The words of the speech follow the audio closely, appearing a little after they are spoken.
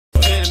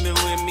been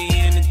with me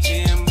in the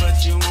gym,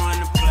 but you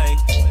wanna play.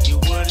 You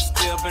would've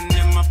still been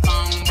in my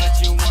phone,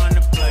 but you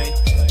wanna play.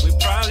 We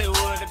probably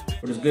would've been.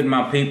 What is good,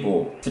 my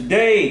people?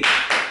 Today,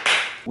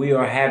 we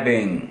are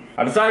having,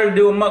 I decided to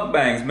do a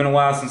mukbang. It's been a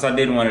while since I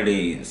did one of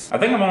these. I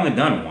think I've only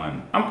done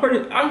one.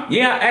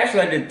 Yeah,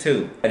 actually I did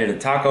two. I did a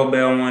Taco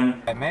Bell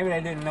one. Maybe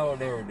they didn't know what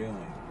they were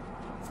doing.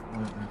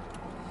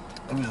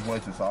 I'm just way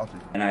too salty.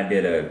 And I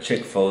did a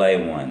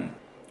Chick-fil-A one.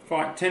 For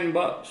like 10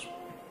 bucks.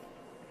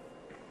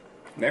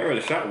 They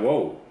really shot,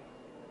 whoa.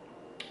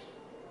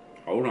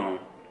 Hold on.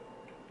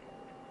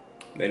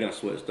 They done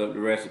switched up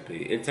the recipe.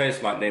 It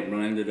tastes like they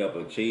blended up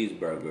a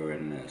cheeseburger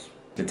in this.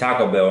 The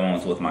Taco Bell one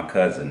was with my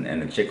cousin, and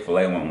the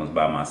Chick-fil-A one was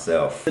by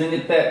myself. Sitting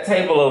at that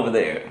table over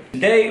there.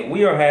 Today,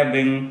 we are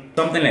having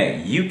something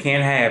that you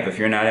can't have if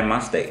you're not in my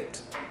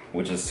state,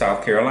 which is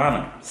South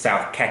Carolina.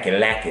 South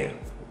Kakalaki.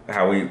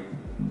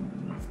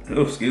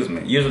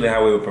 Usually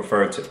how we would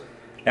prefer to.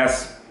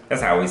 That's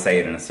how we say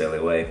it in a silly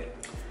way.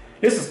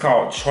 This is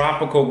called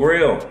Tropical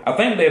Grill. I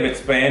think they've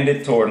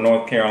expanded toward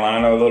North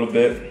Carolina a little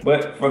bit,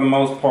 but for the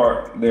most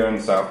part, they're in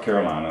South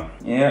Carolina.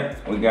 Yeah,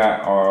 we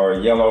got our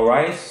yellow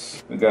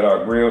rice, we got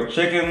our grilled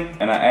chicken,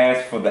 and I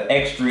asked for the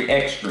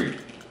extra,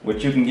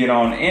 which you can get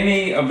on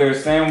any of their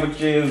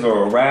sandwiches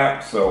or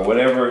wraps or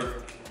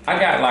whatever. I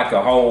got like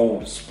a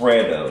whole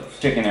spread of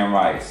chicken and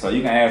rice. So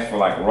you can ask for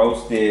like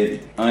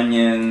roasted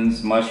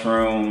onions,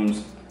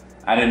 mushrooms.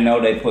 I didn't know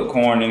they put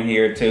corn in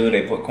here too.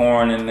 They put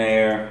corn in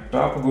there.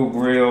 Tropical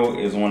Grill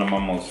is one of my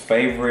most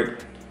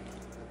favorite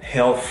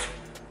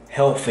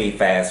healthy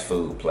fast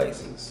food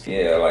places.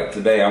 Yeah, like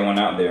today I went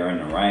out there in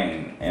the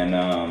rain. And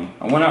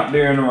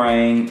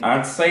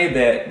I'd say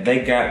that they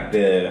got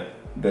the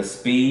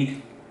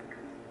speed.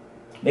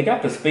 They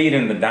got the speed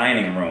in the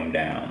dining room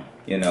down.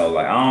 You know,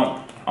 like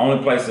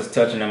only place that's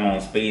touching them on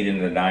speed in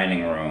the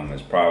dining room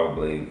is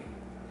probably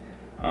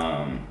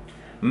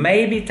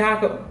maybe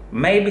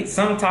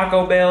some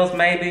Taco Bells,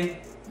 maybe,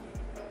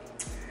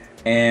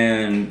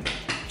 and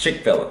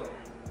Chick-fil-A.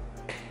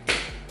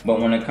 But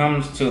when it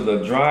comes to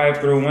the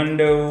drive-through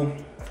window,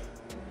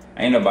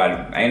 ain't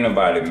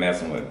nobody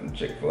messing with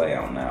Chick-fil-A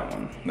on that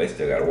one. They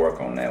still gotta work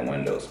on that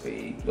window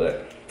speed,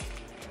 but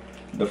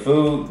the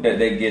food that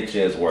they get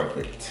you is worth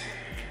it.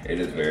 It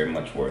is very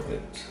much worth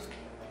it.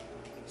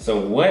 So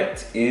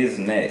what is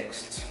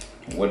next?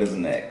 What is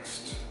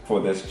next for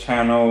this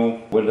channel?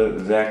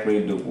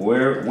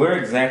 Where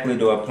exactly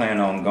do I plan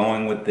on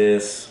going with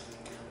this?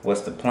 What's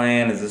the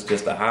plan? Is this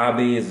just a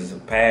hobby? Is this a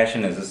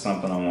passion? Is this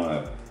something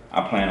I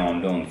plan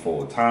on doing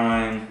full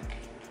time?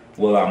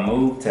 Will I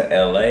move to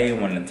LA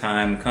when the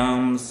time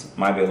comes?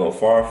 Might be a little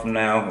far from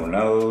now, who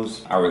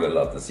knows? I really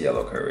love this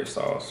yellow curry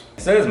sauce.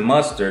 It says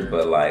mustard,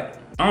 but like,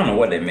 I don't know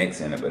what they mix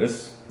in it, but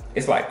it's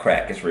like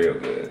crack, it's real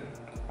good.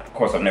 Of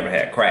course, I've never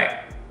had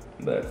crack.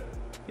 But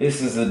this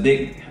is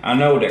addicting. I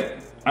know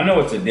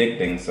it's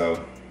addicting,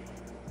 so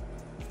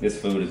this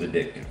food is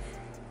addictive.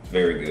 It's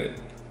very good.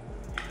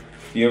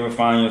 If you ever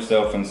find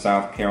yourself in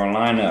South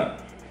Carolina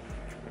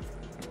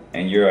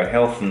and you're a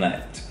health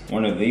nut,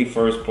 one of the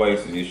first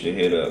places you should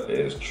hit up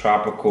is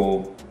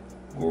Tropical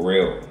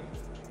Grill.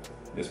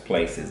 This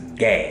place is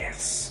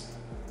gas.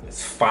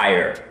 It's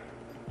fire.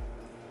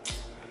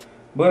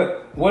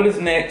 But what is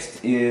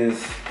next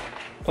is,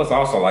 plus I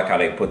also like how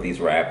they put these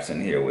wraps in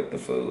here with the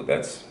food.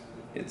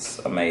 It's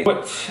amazing.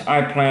 What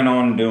I plan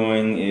on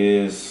doing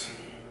is,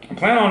 I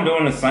plan on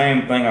doing the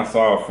same thing I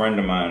saw a friend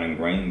of mine in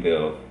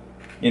Greenville,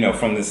 you know,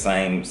 from the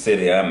same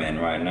city I'm in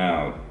right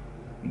now,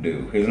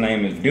 do. His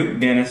name is Duke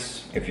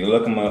Dennis. If you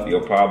look him up,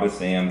 you'll probably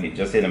see him. He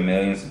just hit 1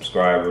 million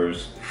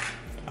subscribers.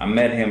 I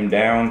met him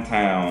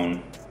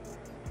downtown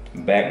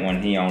back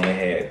when he only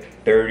had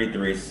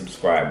 33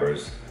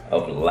 subscribers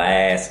of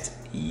last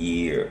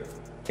year.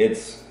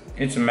 It's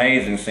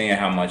amazing seeing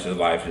how much his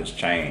life has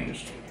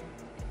changed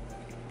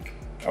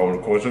over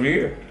the course of a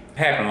year. It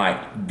happened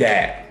like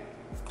that.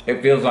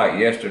 It feels like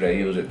yesterday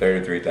he was at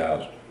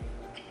 33,000.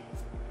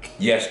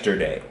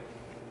 Yesterday.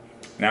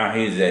 Now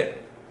he's at,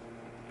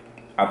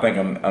 I think,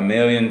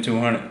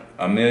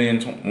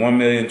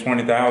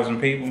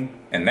 1,020,000 people.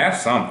 And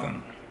that's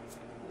something.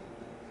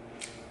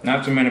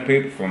 Not too many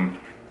people from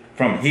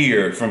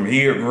here,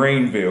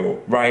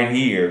 Greenville, right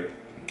here.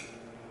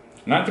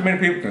 Not too many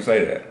people can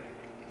say that.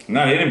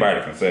 Not anybody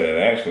can say that,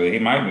 actually. He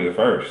might be the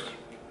first.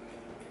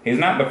 He's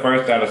not the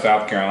first out of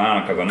South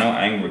Carolina, because I know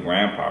Angry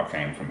Grandpa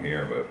came from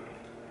here, but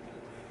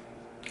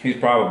he's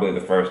probably the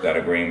first out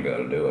of Greenville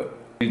to do it.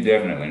 He's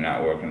definitely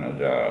not working a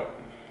job.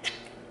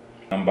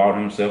 Bought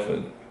himself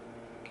a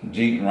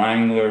Jeep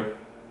Wrangler,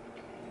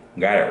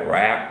 got it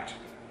wrapped.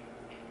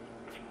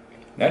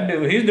 That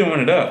dude, he's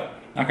doing it up.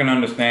 I can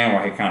understand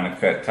why he kind of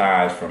cut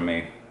ties from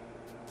me,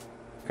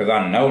 because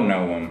I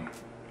know him,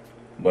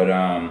 but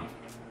as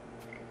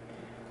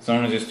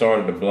soon as it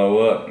started to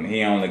blow up,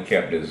 he only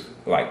kept his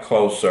like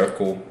close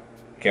circle,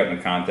 kept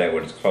in contact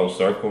with his close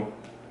circle.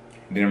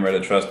 Didn't really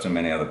trust too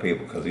many other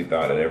people because he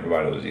thought that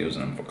everybody was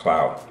using him for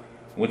clout,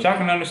 which I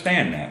can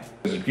understand that.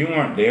 Because if you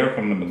weren't there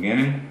from the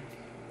beginning,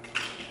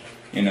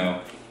 you know,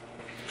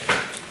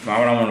 why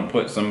would I want to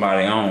put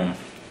somebody on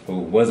who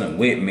wasn't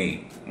with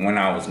me when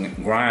I was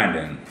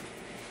grinding,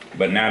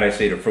 but now they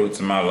see the fruits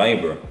of my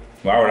labor.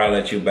 Why would I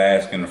let you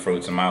bask in the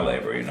fruits of my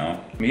labor, you know?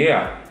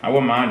 Yeah, I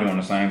wouldn't mind doing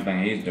the same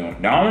thing he's doing.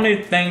 The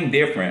only thing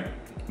different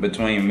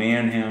between me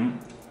and him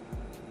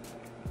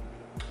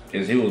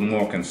is he was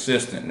more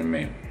consistent than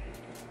me.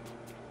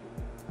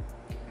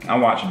 I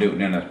watch Duke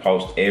Dennis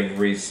post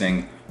every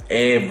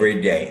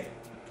day.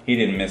 He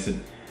didn't miss it.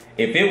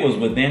 If it was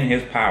within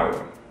his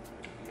power,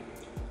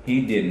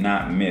 he did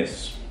not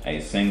miss a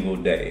single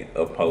day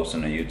of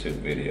posting a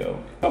YouTube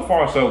video. So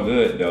far, so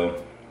good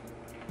though.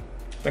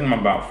 I think I'm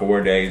about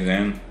 4 days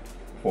in,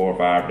 4 or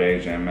 5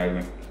 days in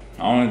maybe.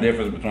 The only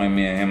difference between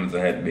me and him is I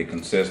had to be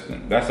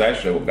consistent. That's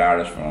actually what got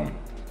us from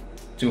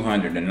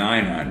 200 to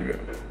 900.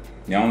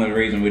 The only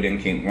reason we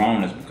didn't keep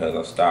growing is because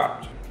I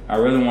stopped. I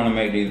really want to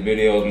make these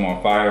videos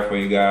more fire for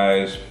you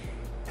guys.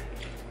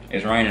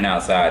 It's raining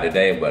outside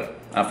today, but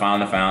I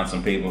finally found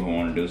some people who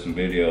want to do some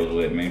videos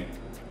with me.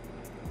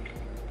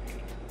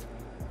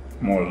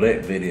 More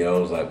lit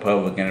videos, like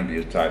public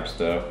interview type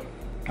stuff.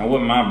 I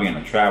wouldn't mind being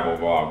a travel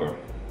vlogger.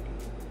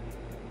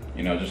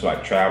 You know, just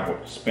like travel,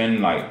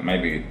 spend like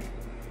maybe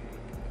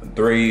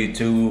 3,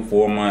 2,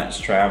 4 months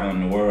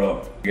traveling the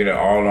world. Get it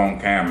all on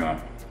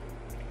camera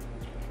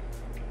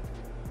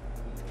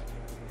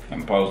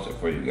and post it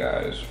for you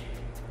guys.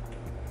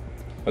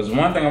 Because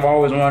one thing I've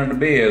always wanted to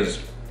be is,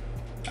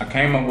 I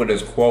came up with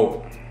this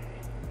quote,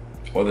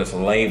 or this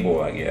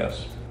label, I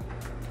guess.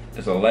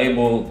 It's a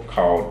label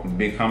called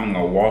becoming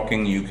a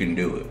walking you can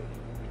do it.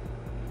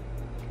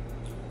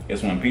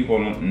 It's when people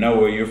know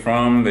where you're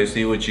from, they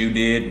see what you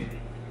did,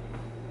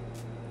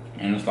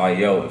 and it's like,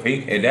 yo,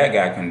 if that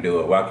guy can do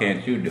it, why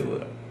can't you do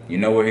it? You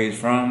know where he's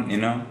from, you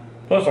know?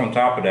 Plus on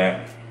top of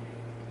that,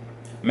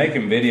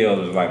 making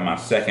videos is like my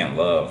second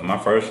love. My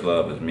first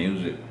love is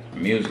music.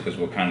 Music is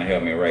what kind of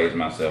helped me raise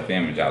my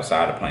self-image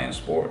outside of playing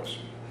sports.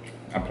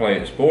 I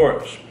played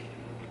sports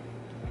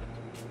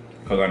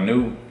because I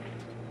knew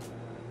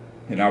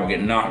that I would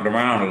get knocked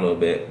around a little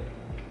bit.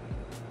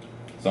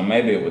 So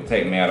maybe it would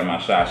take me out of my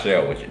shy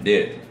shell, which it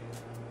did.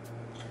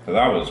 Because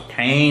I was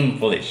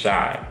painfully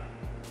shy.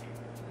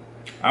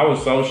 I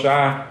was so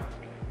shy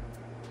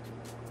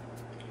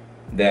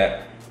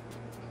that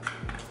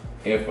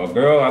if a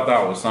girl I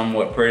thought was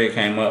somewhat pretty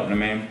came up to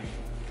me,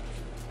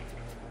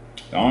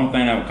 the only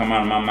thing that would come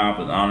out of my mouth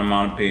was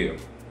onomatopoeia.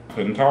 I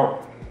couldn't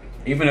talk.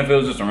 Even if it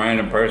was just a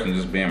random person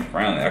just being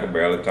friendly, I could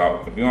barely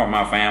talk. If you weren't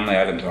my family,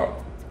 I didn't talk.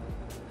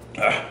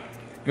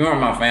 If you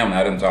weren't my family,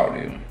 I didn't talk to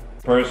you.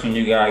 The person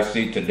you guys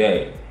see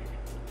today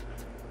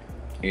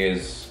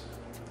is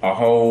a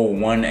whole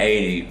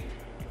 180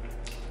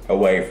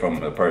 away from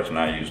the person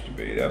I used to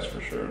be, that's for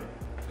sure.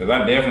 Because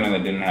I definitely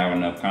didn't have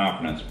enough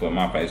confidence to put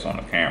my face on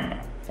the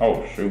camera.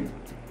 Oh, shoot.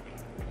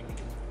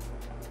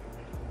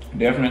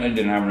 Definitely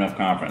didn't have enough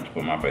confidence to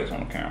put my face on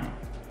the camera.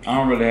 I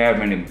don't really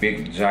have any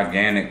big,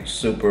 gigantic,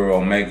 super,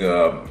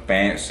 omega,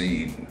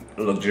 fancy,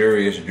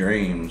 luxurious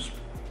dreams.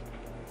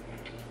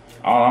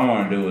 All I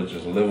want to do is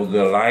just live a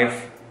good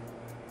life,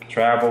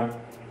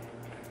 travel,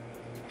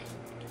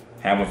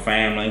 have a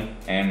family,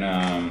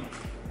 and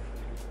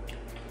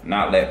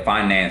not let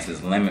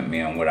finances limit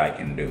me on what I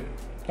can do.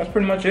 That's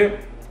pretty much it.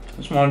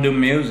 Just want to do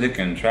music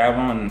and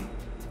travel and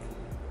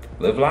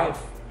live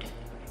life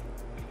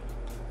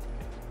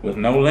with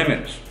no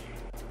limits.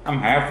 I'm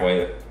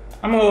halfway.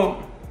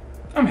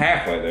 I'm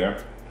halfway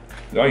there.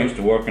 I used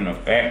to work in a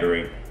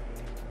factory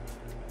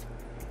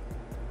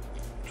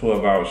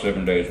 12 hours,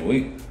 7 days a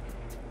week.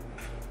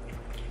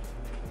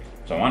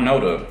 So I know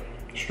the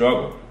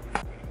struggle.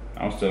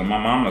 I was still in my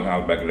mama's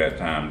house back at that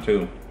time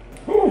too.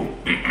 Whew.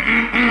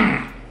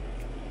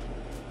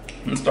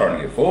 I'm starting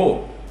to get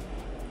full.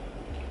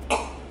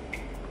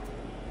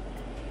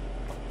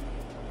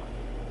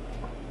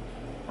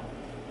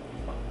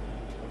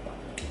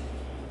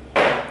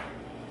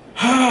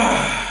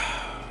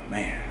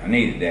 Man, I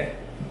needed that.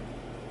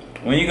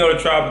 When you go to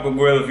Tropical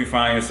Grill, if you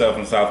find yourself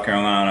in South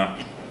Carolina,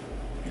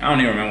 I don't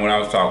even remember what I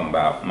was talking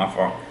about.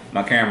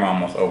 My camera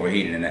almost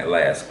overheated in that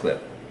last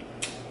clip.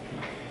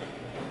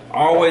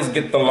 Always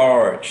get the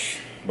large.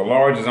 The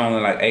large is only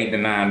like $8 to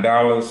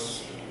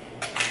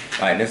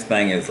 $9. Like, this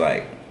thing is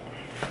like,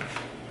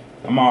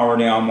 I'm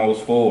already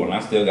almost full and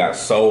I still got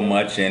so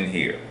much in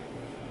here.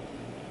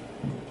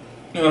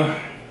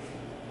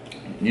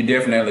 You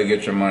definitely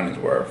get your money's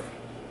worth.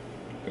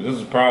 This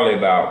is probably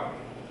about,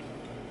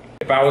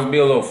 if I was to be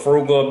a little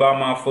frugal about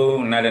my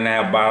food and I didn't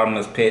have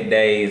bottomless pit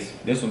days,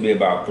 this would be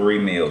about 3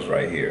 meals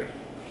right here.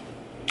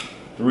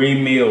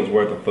 3 meals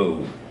worth of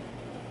food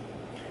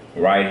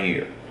right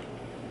here.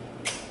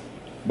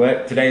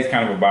 But today's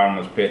kind of a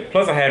bottomless pit.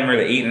 Plus I hadn't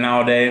really eaten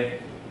all day.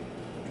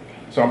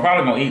 So I'm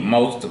probably gonna eat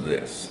most of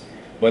this.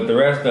 But the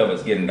rest of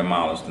it's getting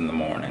demolished in the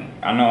morning.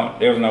 I know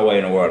there's no way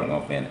in the world I'm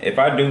gonna finish. If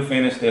I do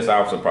finish this,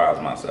 I'll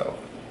surprise myself.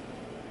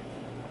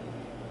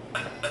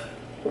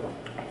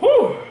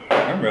 Whew,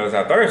 I didn't realize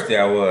how thirsty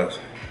I was.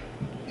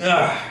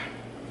 Ugh.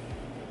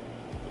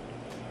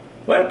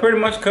 Well, I pretty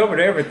much covered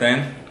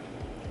everything.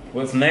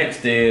 What's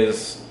next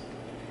is,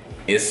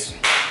 it's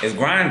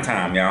grind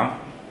time, y'all.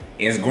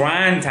 It's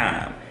grind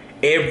time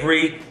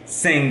every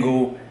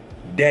single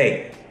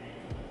day.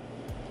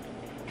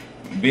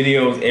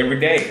 Videos every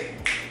day.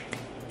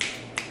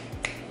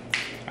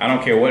 I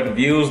don't care what the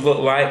views look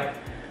like.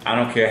 I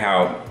don't care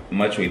how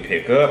much we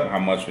pick up, how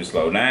much we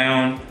slow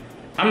down.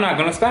 I'm not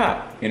gonna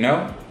stop, you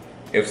know?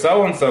 If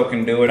so-and-so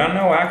can do it, I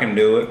know I can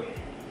do it.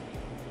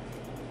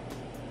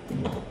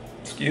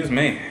 Excuse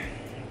me.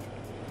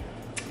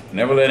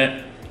 Never let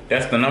it.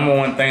 That's the number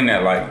one thing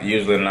that like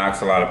usually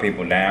knocks a lot of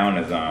people down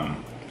is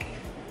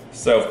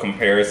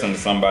self-comparison to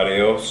somebody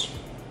else.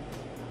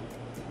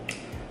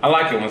 I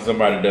like it when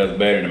somebody does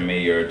better than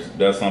me or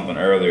does something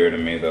earlier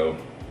than me though.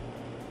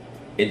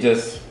 It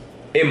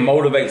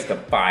motivates the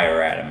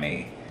fire out of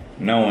me.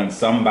 Knowing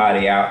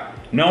somebody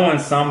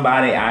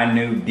I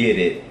knew did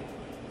it.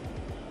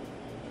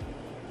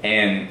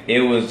 And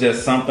it was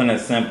just something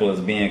as simple as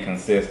being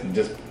consistent,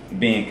 just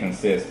being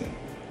consistent.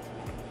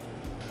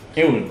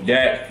 It was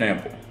that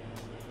simple.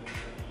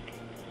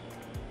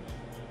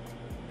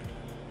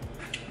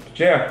 But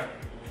yeah,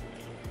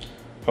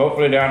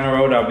 hopefully down the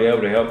road I'll be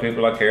able to help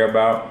people I care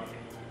about.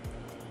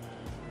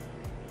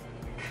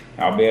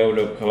 I'll be able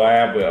to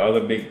collab with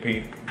other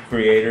big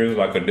creators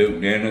like a Duke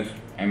Dennis.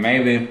 And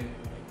maybe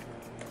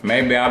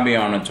I'll be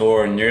on a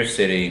tour in your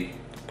city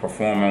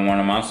performing one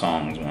of my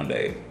songs one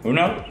day. Who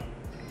knows?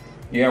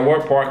 Yeah, I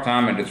work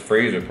part-time at this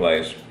freezer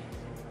place.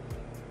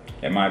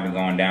 It might be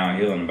going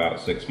downhill in about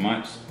 6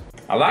 months.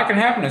 A lot can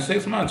happen in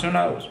 6 months, who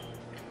knows?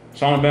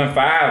 It's only been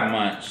 5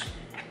 months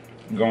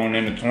going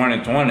into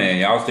 2020 and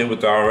y'all see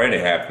what's already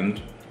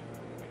happened.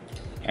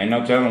 Ain't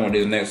no telling what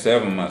these next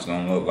 7 months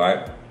gonna look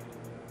like.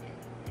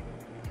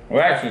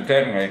 Well, actually,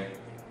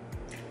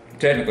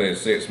 technically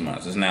it's 6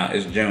 months.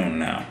 It's June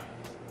now.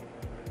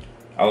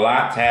 A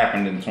lot's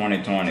happened in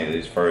 2020,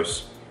 the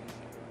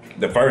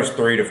first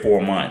 3 to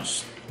 4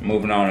 months.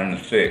 Moving on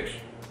into 6.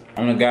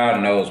 Only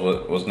God knows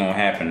what's gonna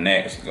happen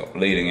next,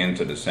 leading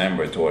into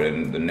December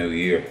toward the new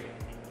year.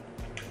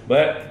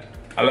 But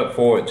I look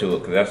forward to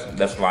it because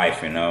that's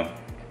life, you know.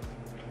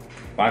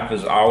 Life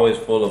is always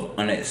full of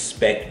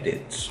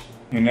unexpecteds.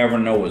 You never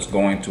know what's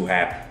going to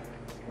happen.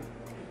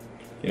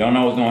 You don't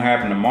know what's gonna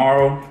happen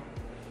tomorrow.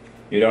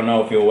 You don't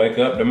know if you'll wake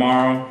up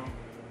tomorrow.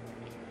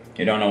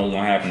 You don't know what's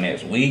gonna happen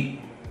next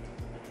week.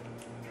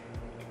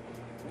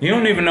 You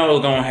don't even know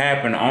what's gonna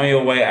happen on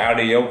your way out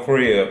of your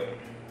crib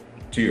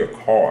to your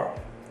car.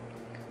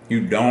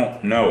 You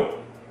don't know.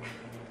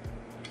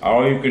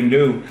 All you can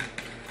do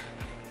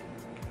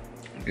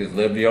is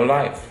live your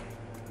life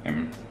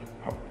and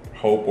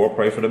hope or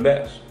pray for the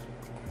best.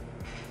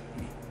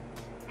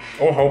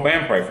 Or hope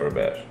and pray for the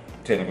best,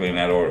 technically in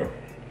that order.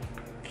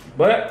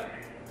 But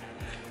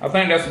I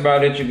think that's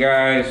about it, you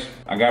guys.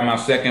 I got my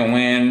second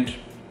wind,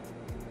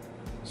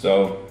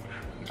 so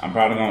I'm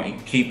probably gonna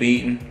keep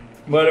eating.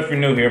 But if you're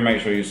new here, make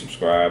sure you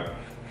subscribe.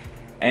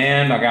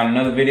 And I got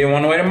another video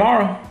on the way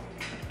tomorrow.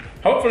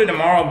 Hopefully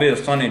tomorrow will be a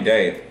sunny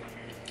day.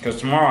 Cause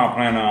tomorrow I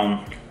plan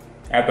on,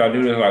 after I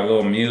do this like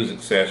little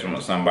music session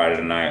with somebody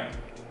tonight,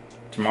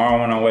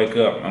 tomorrow when I wake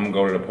up, I'm gonna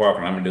go to the park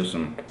and I'm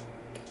gonna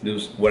do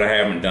what I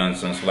haven't done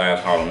since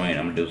last Halloween.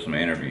 I'm gonna do some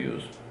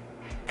interviews.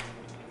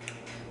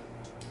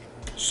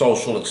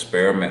 Social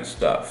experiment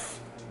stuff.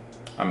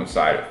 I'm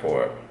excited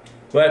for it.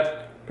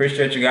 But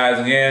appreciate you guys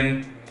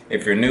again.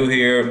 If you're new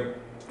here,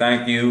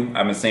 thank you.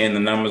 I've been seeing the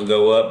numbers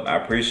go up. I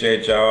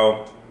appreciate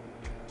y'all.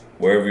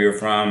 Wherever you're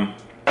from,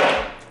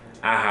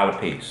 I holla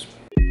peace.